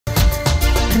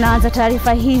Tunaanza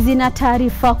taarifa hizi na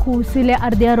taarifa kuhusu ile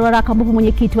ardhi ya Ruaraka, ambapo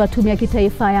mwenyekiti wa Tume ya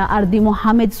Kitaifa ya Ardhi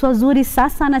Mohamed Swazuri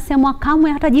sasa anasema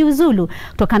kamwe hatajiuzulu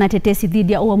kutokana na tetesi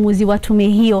dhidi ya uamuzi wa tume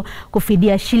hiyo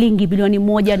kufidia shilingi bilioni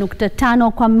 1.5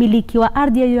 kwa mmiliki wa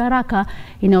ardhi ya Ruaraka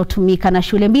inayotumika na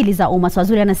shule mbili za umma.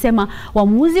 Swazuri anasema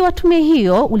uamuzi wa tume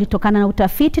hiyo ulitokana na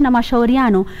utafiti na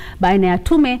mashauriano baina ya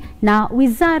tume na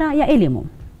Wizara ya Elimu.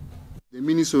 The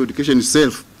Ministry of Education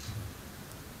itself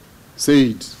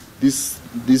said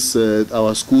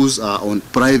our schools are on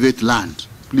private land.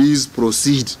 Please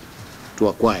proceed to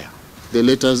acquire. The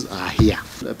letters are here.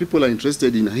 People are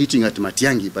interested in hitting at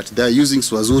Matiang'i, but they are using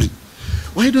Swazuri.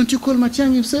 Why don't you call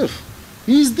Matiang'i himself?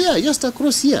 He is there, just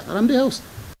across here, around the house.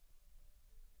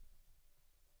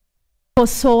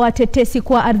 Kosoa tetesi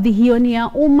kwa ardhi hiyo ni ya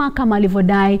umma kama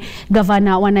alivyodai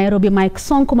gavana wa Nairobi Mike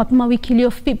Sonko mapema wiki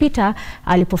iliyopita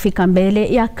alipofika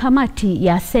mbele ya kamati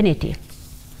ya Seneti.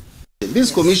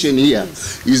 This commission here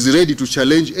is ready to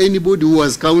challenge anybody who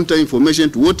has counter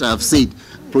information to what I have said.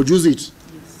 Produce it.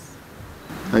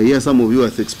 I hear some of you are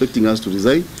expecting us to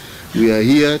resign. We are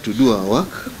here to do our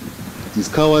work. It is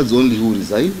cowards only who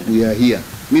resign. We are here.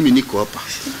 Mimi niko hapa.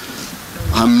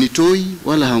 Hamnitoi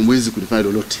wala hamwezi kunifanya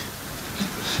lolote.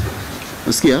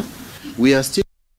 Nasikia? We are still